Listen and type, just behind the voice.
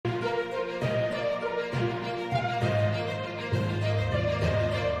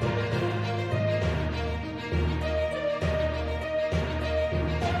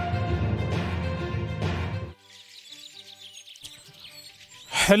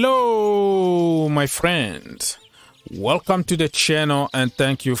Hello, my friends. Welcome to the channel and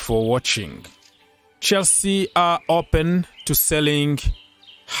thank you for watching. Chelsea are open to selling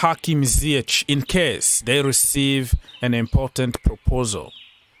Hakim Ziyech in case they receive an important proposal.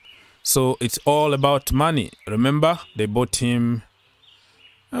 So it's all about money. Remember, they bought him,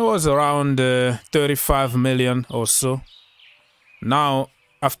 it was around 35 million or so. Now,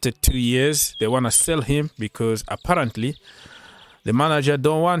 after 2 years, they want to sell him because apparently the manager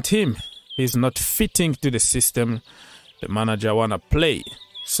don't want him. He's not fitting to the system the manager want to play.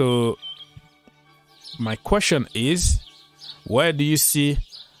 So my question is, where do you see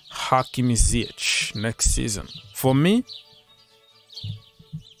Hakim Ziyech next season? For me,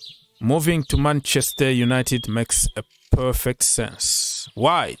 moving to Manchester United makes a perfect sense.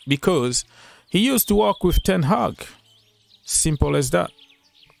 Why? Because he used to work with Ten Hag. Simple as that.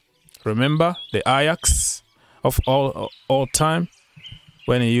 Remember the Ajax of all time,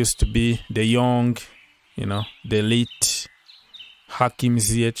 when he used to be the young, the elite Hakim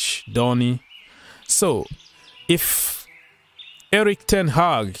Ziyech, Donny. So if Erik Ten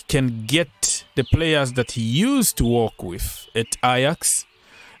Hag can get the players that he used to work with at Ajax,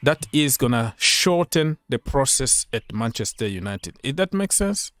 that is gonna shorten the process at Manchester United. If that makes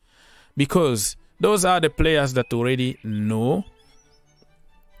sense? Because those are the players that already know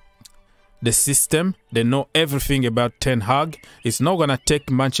the system. They know everything about Ten Hag. It's not gonna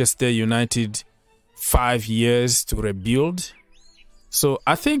take Manchester United 5 years to rebuild. So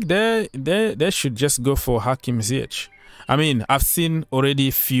I think they should just go for Hakim Ziyech. I mean, I've seen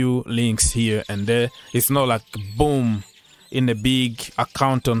already few links here and there. It's not like boom in a big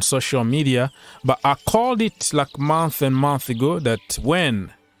account on social media, but I called it like month ago that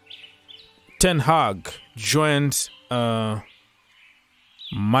when Ten Hag joined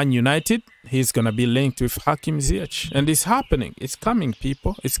Man United, he's gonna be linked with Hakim Ziyech, and it's happening. It's coming,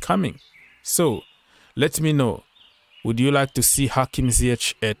 people. It's coming. So let me know, would you like to see Hakim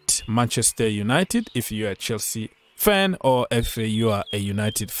Ziyech at Manchester United if you're a Chelsea fan or if you are a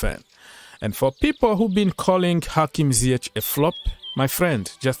United fan? And for people who've been calling Hakim Ziyech a flop, my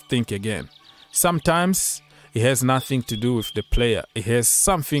friend, just think again. Sometimes it has nothing to do with the player. It has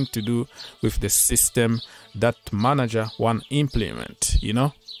something to do with the system that manager want to implement,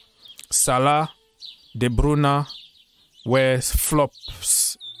 Salah, De Bruyne were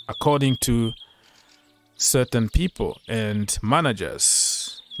flops according to certain people and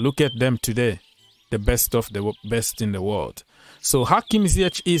managers. Look at them today, the best of the best in the world. So Hakim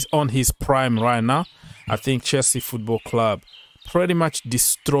Ziyech is on his prime right now. I think Chelsea Football Club pretty much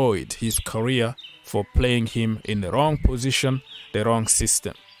destroyed his career for playing him in the wrong position, the wrong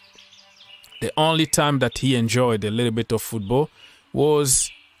system. The only time that he enjoyed a little bit of football was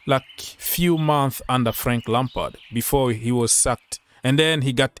like few months under Frank Lampard before he was sacked, and then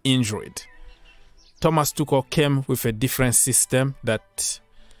he got injured. Thomas Tuchel came with a different system that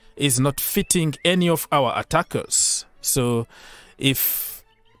is not fitting any of our attackers. So if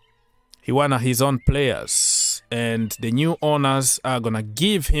he wanted his own players and the new owners are gonna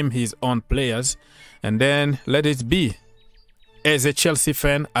give him his own players, and then let it be. As a Chelsea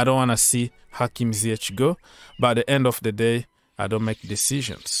fan, I don't want to see Hakim Ziyech go, but at the end of the day, I don't make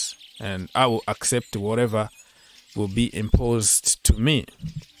decisions, and I will accept whatever will be imposed to me.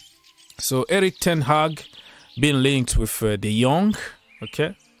 So Erik Ten Hag being linked with the Jong,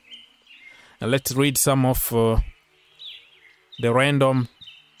 okay? And let's read some of the random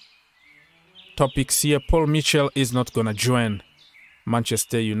topics here. Paul Mitchell is not gonna join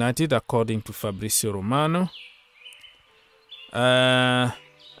Manchester United, according to Fabrizio Romano.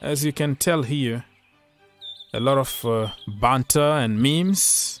 As you can tell here, a lot of banter and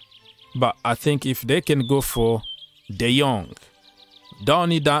memes, but I think if they can go for De Jong,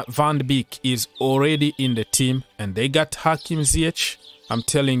 Donny van Beek is already in the team, and they got Hakim Ziyech. I'm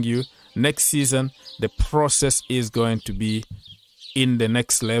telling you, next season the process is going to be in the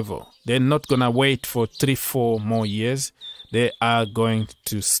next level. They're not gonna wait for 3-4 more years. They are going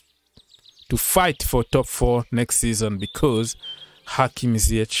to fight for top 4 next season because Hakim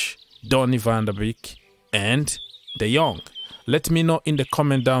Ziyech, Donny van Beek, and De Jong. Let me know in the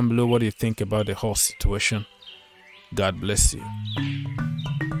comment down below what you think about the whole situation. God bless you.